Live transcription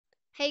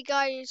Hey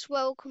guys,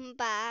 welcome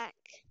back.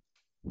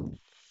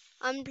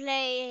 I'm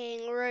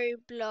playing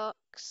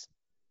Roblox.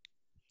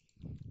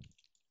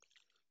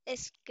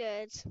 It's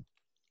good.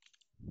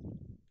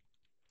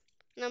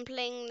 And I'm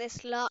playing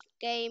this luck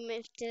game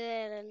with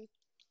Dylan.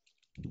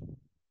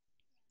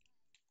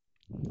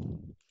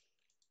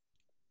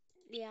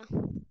 Yeah,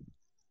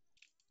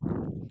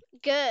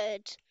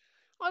 good.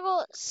 I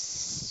got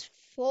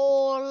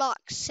 4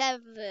 luck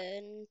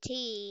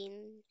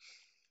 17.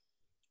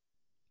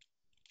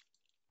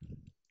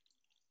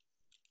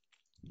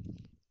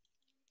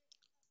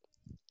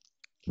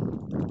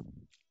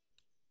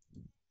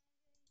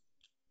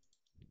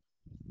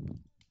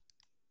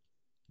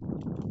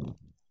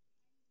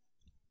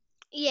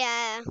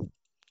 Yeah,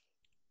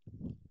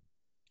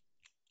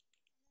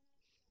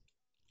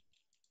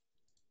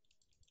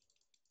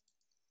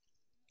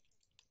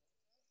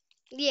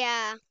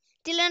 yeah.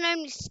 Dylan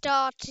only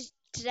started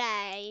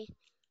today.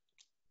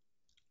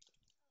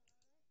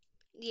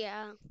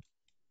 Yeah,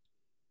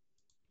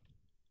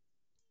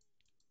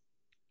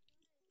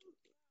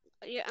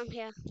 yeah, I'm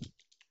here.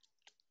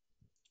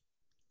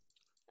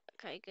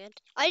 Okay, good.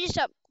 I just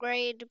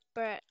upgraded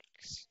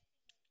bricks.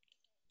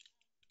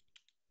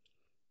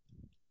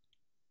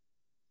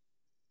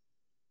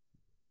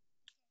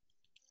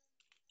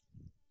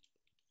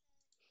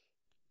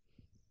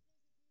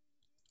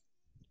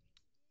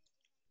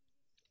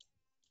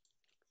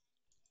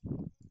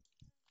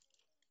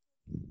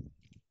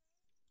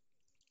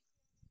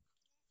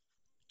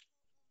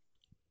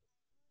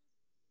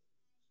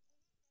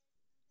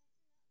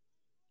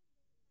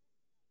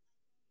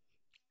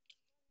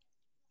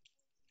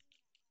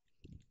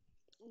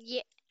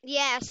 Yeah,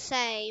 yeah,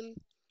 same.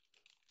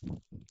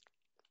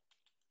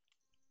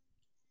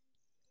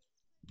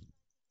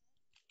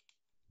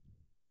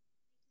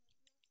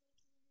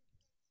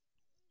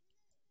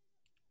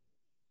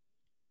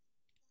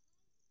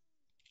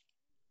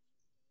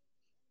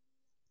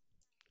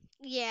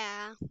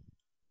 Yeah,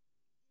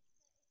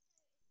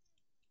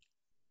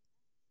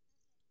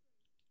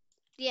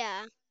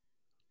 yeah,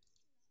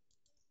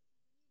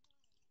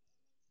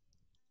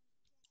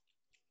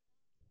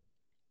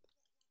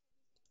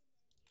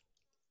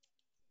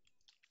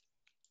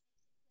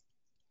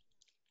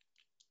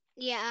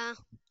 yeah.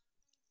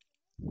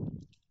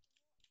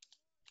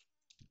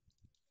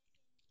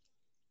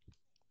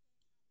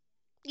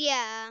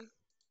 Yeah,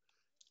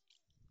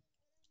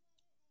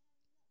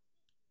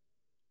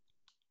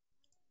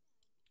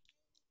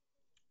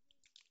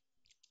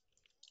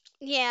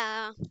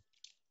 yeah,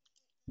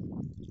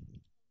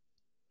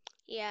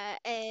 yeah,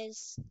 it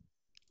is.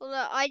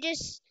 Although I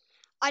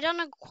done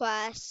a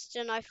quest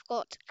and I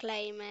forgot to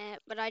claim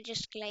it, but I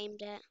just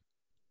claimed it.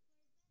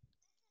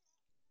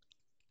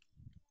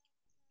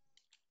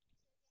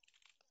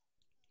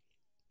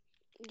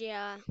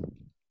 Yeah,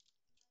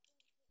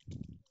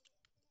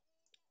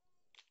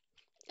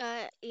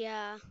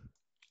 yeah,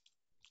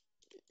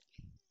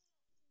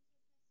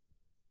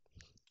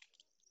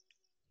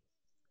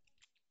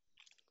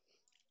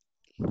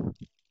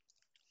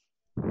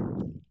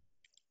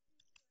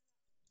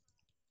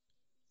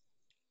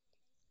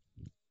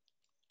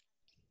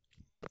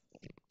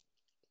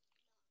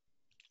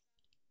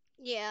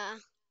 yeah,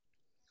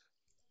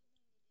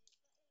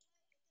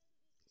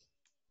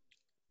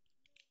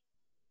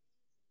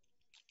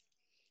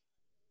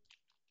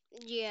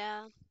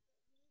 yeah,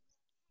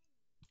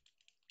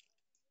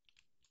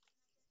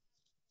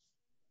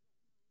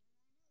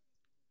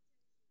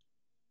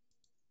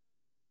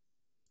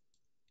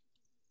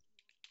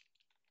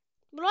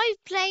 but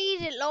I've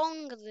played it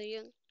longer than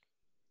you.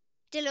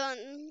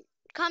 Dylan,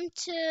 come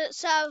to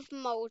serve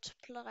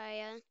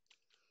multiplayer.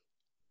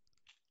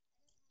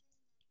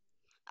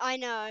 I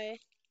know,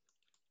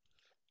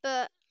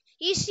 but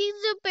you see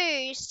the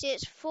boost,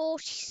 it's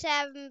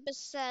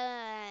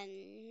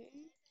 47%.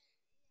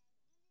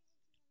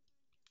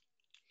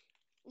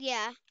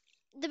 Yeah,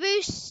 the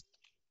boost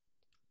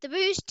the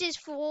boost is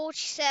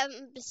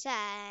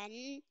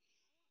 47%.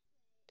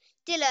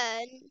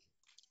 Dylan,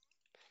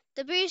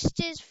 the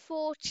boost is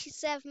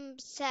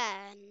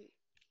 47%.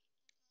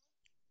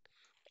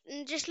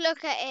 And just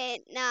look at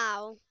it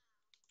now.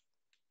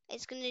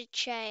 It's going to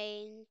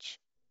change.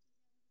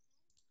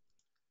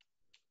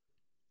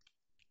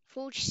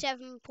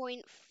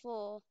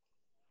 47.4.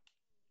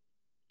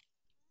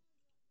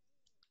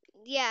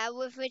 Yeah,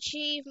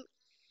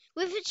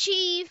 with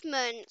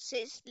achievements,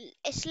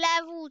 it's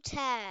level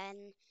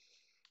 10.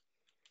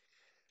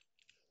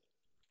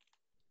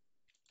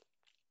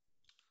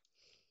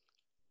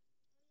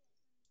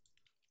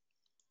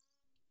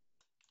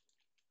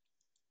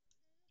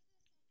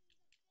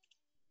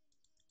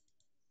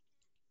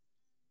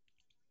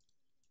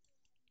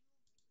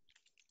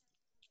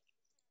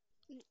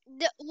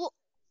 The, w-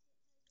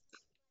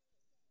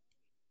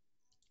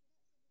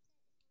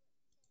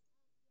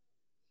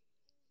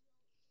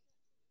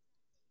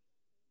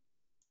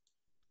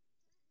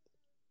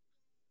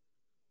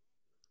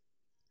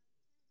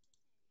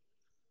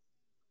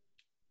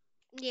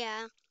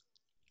 yeah,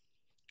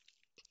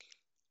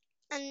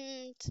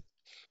 and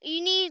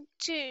you need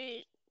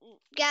to.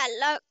 get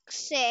luck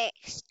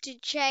 6 to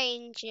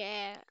change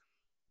it.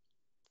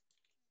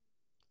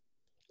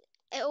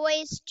 It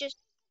always just.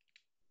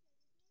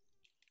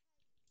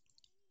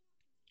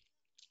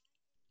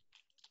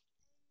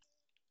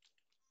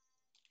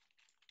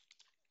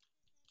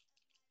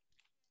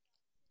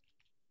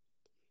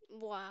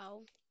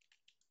 Wow.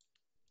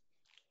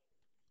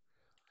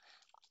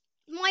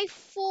 My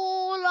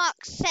 4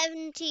 luck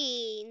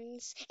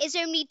 17s is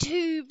only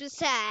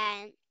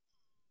 2%.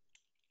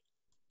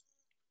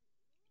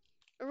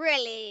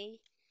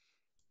 Really?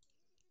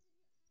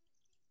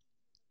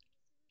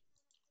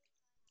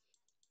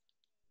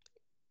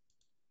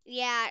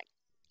 Yeah,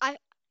 I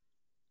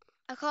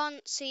I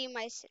can't see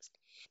my six.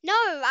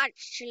 No,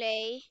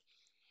 actually,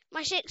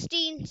 my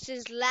 16th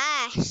is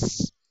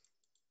less.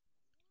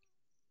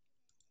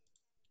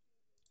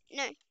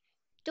 No,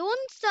 the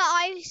ones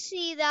that I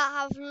see that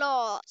have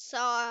lots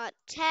are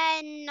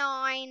 10,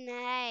 9,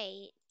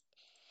 8.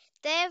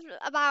 They have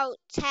about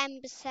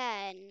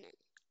 10%.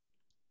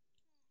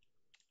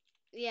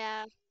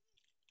 Yeah.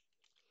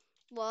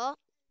 What?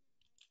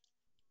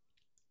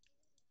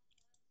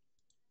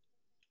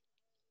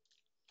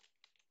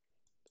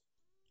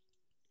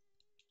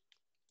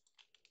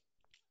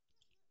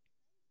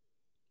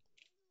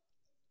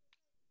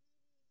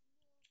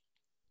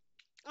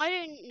 I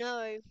don't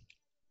know.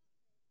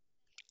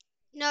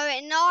 No,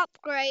 in the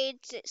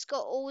upgrades, it's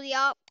got all the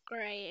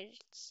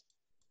upgrades.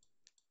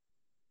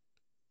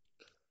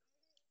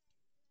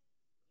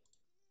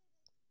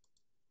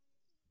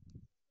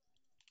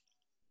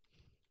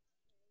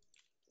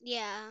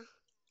 Yeah.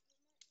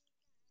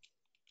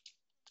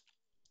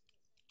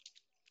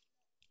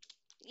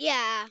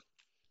 Yeah,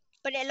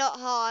 but a lot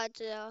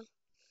harder.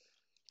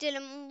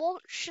 Dylan,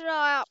 what should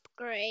I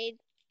upgrade?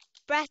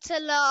 Better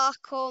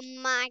luck or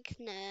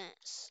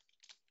magnets?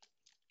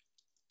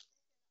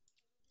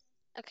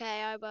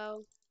 Okay, I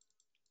will.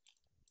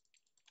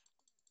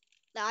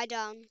 That I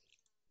done.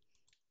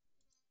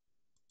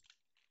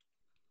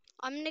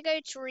 I'm gonna go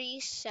to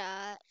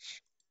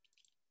research.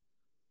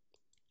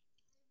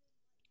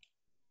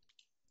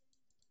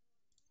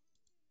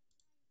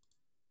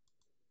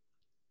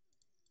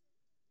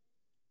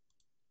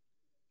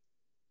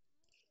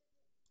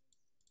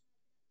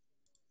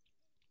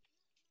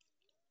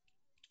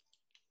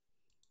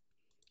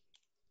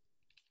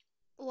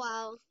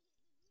 Wow.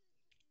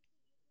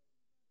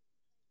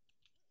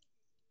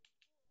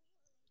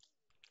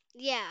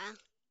 Yeah,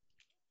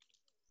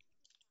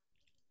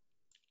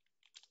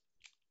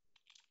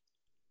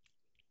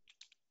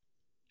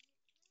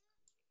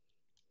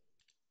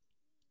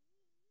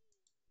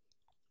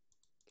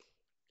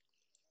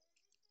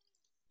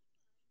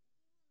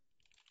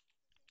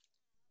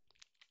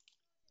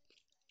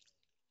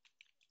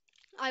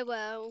 I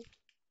will.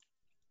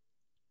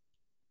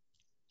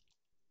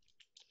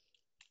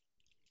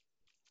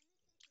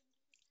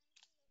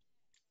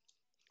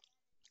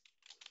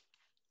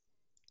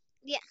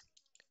 Yeah,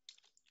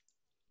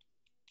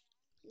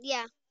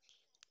 yeah.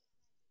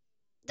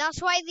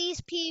 That's why these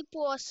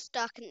people are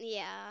stuck in the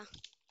air.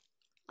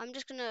 I'm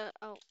just gonna.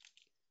 Oh,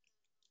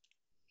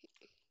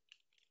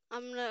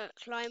 I'm gonna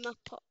climb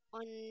up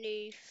on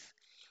Noof.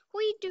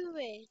 What are you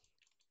doing?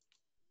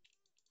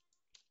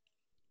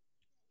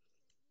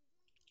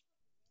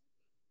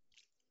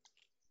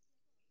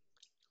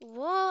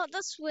 What?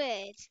 That's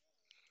weird.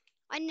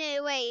 I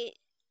know. Wait.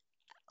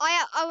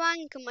 I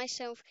anchor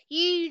myself.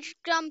 You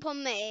jump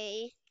on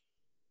me.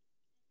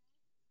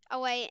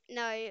 Oh wait,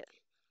 no, it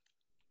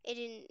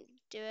didn't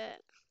do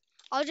it.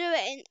 I'll do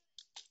it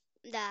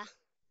in there.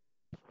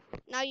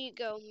 Now you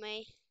go on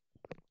me.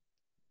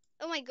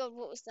 Oh my god,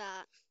 what was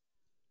that?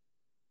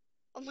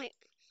 Oh my,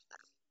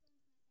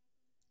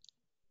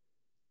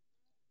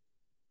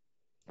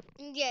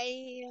 yeah,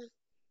 yeah, yeah.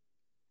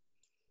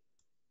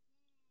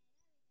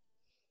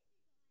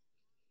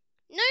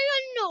 No,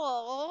 you're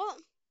not.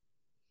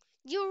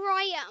 You're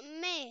right at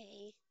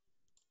me.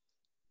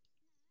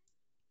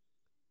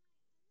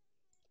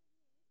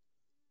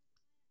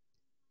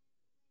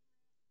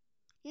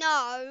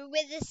 No,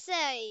 we're the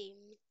same.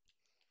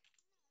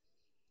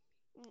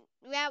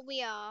 Yeah,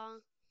 we are.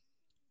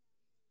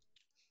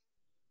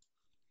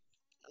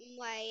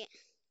 Wait,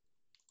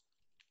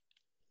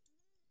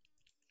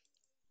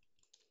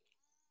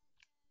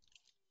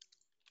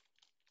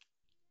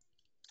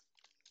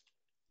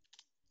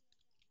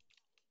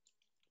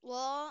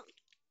 what?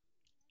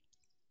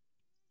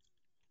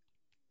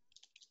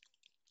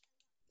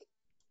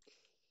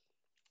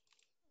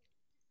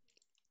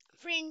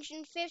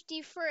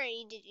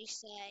 353, did you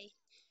say?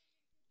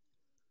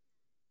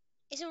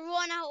 It's a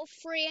 1 out of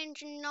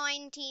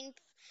 319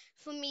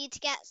 for me to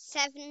get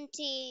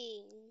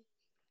 17.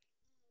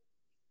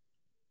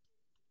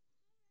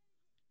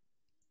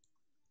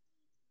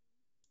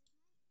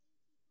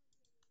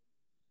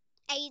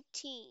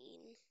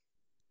 18.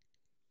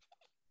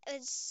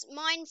 It's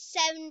mine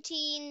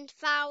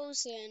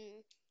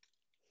 17,000.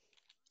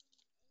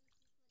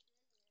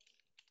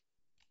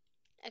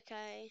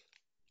 Okay.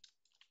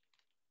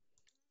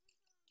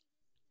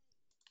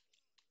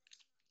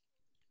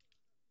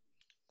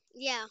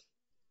 Yeah.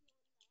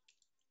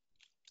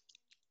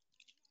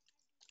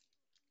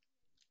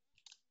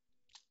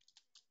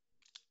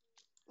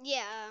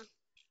 Yeah,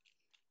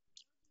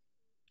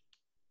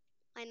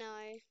 I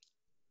know.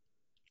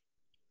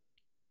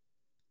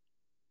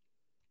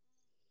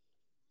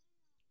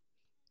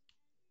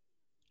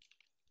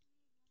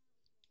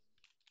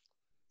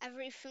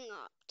 Everything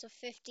up to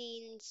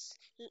 15's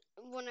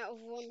 1 out of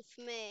 1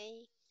 for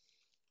me.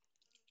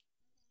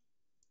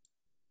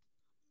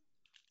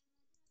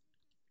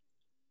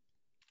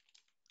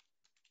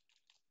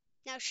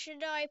 Now,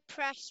 should I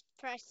press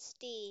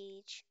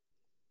prestige?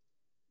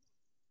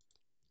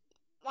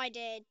 I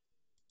did.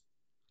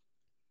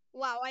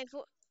 Wow, I've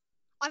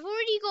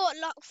already got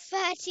like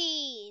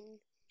 13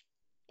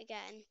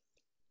 again.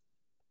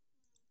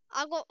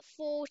 I got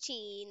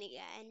 14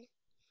 again.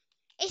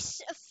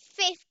 It's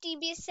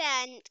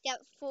 50% get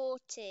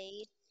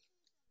 40.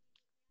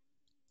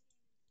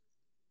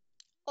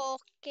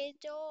 Okay,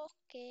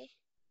 dokie.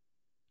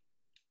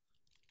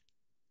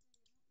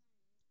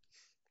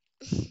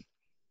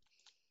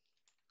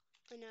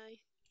 I know.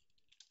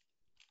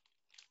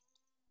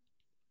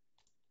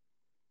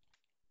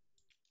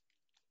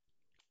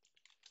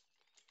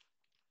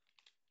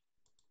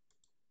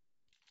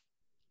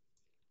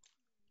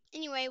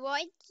 Anyway,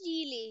 why did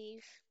you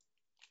leave?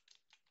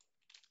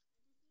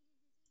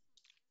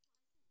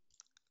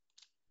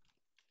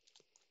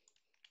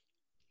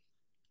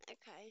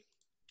 Okay.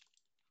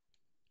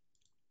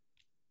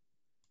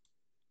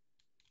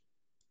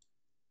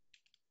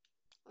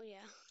 Oh yeah.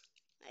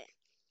 I,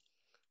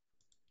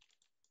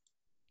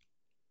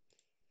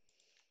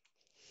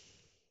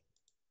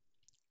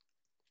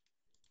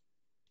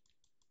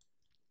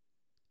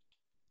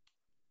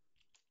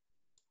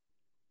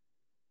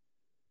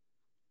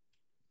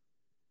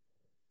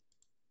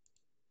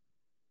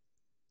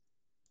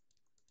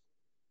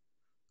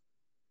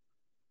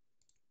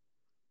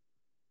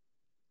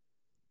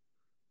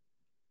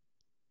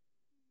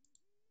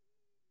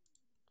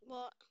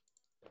 what?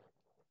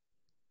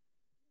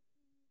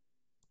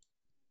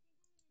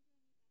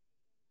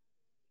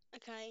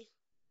 Okay.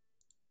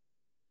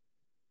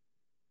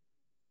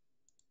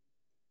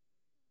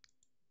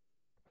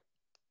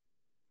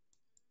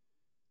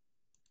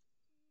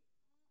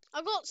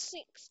 I got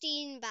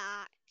 16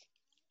 back.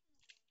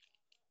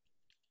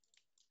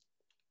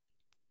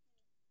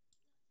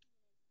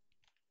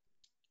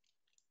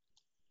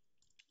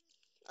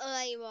 Oh,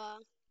 there you are.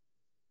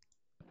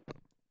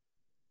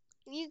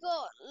 You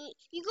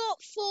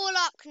got 4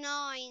 luck 9,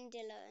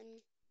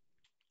 Dylan.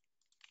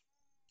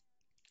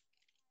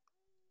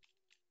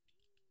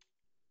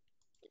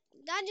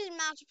 That doesn't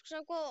matter because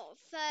I've got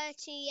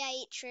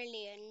 38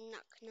 trillion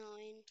luck 9.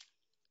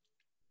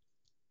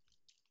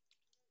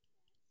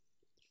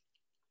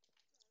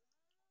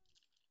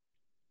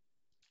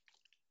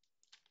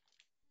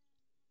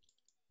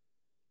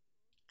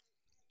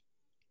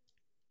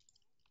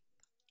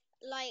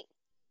 Like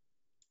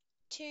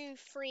 2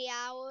 3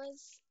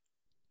 hours.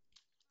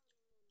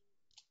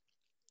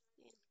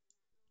 Yeah.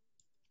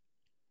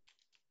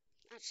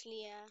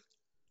 Actually, yeah.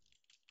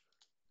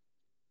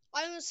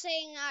 I was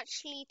saying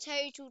actually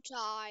total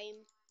time.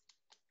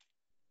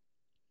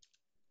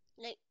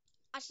 Like,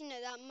 actually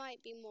no, that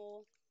might be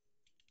more,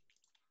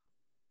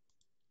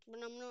 but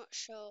I'm not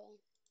sure.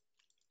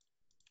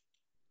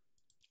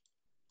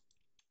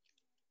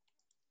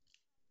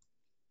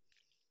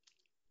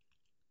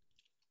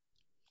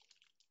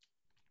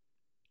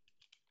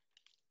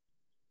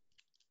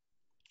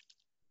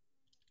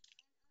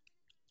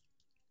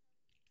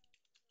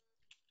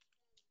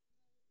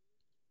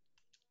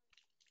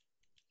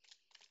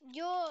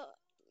 You're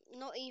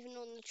not even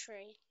on the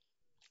tree.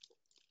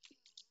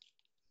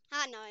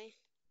 Ah no.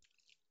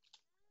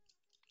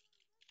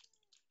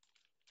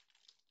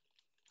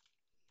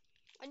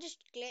 I just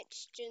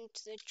glitched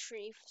into the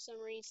tree for some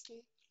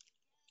reason.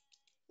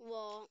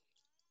 What?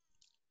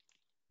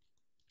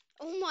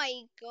 Oh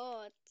my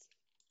god.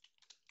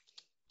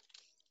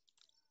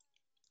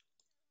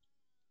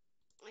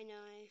 I know.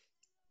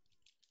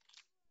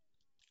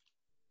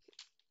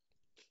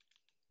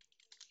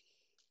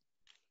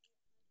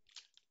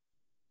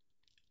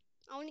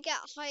 I want to get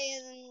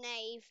higher than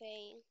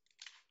Navy.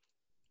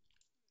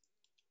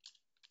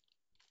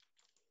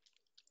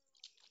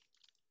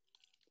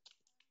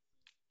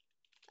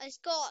 It's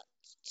got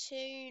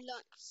two,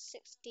 like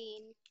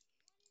 16.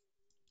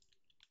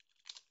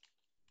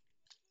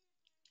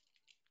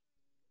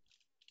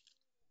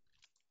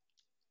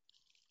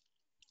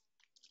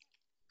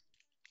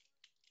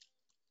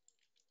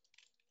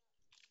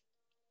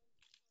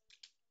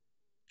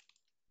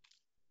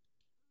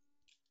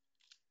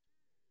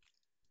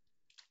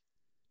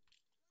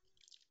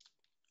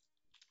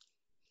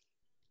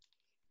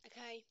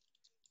 Okay.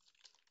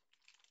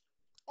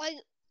 I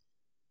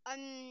I'm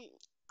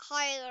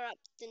higher up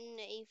than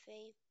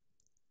Navy.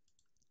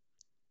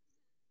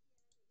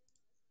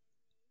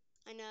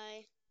 I know.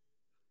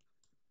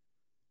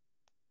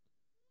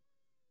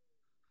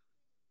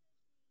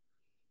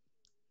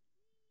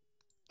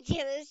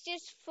 Yeah, there's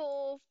just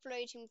 4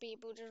 floating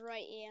people just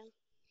right here.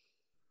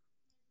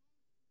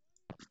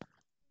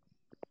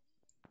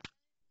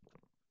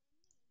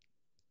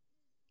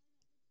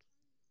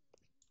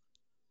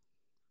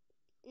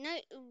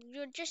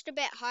 you're just a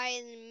bit higher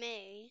than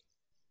me.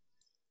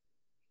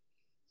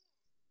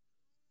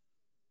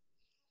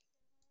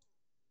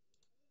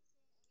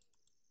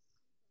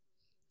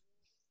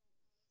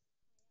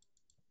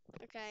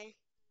 Okay.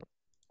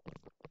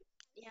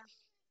 Yeah.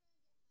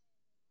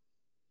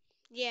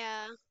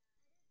 Yeah.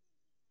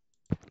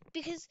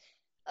 Because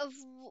of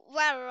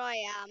where I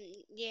am.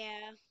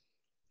 Yeah.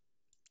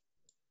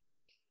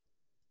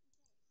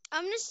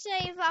 I'm gonna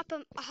save up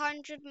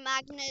 100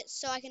 magnets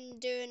so I can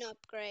do an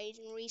upgrade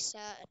and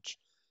research.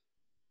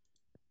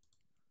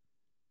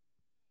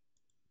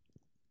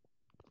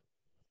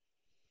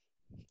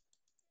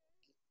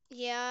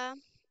 Yeah.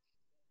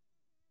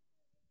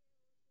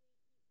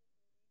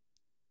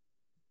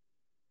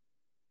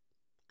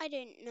 I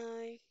don't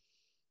know.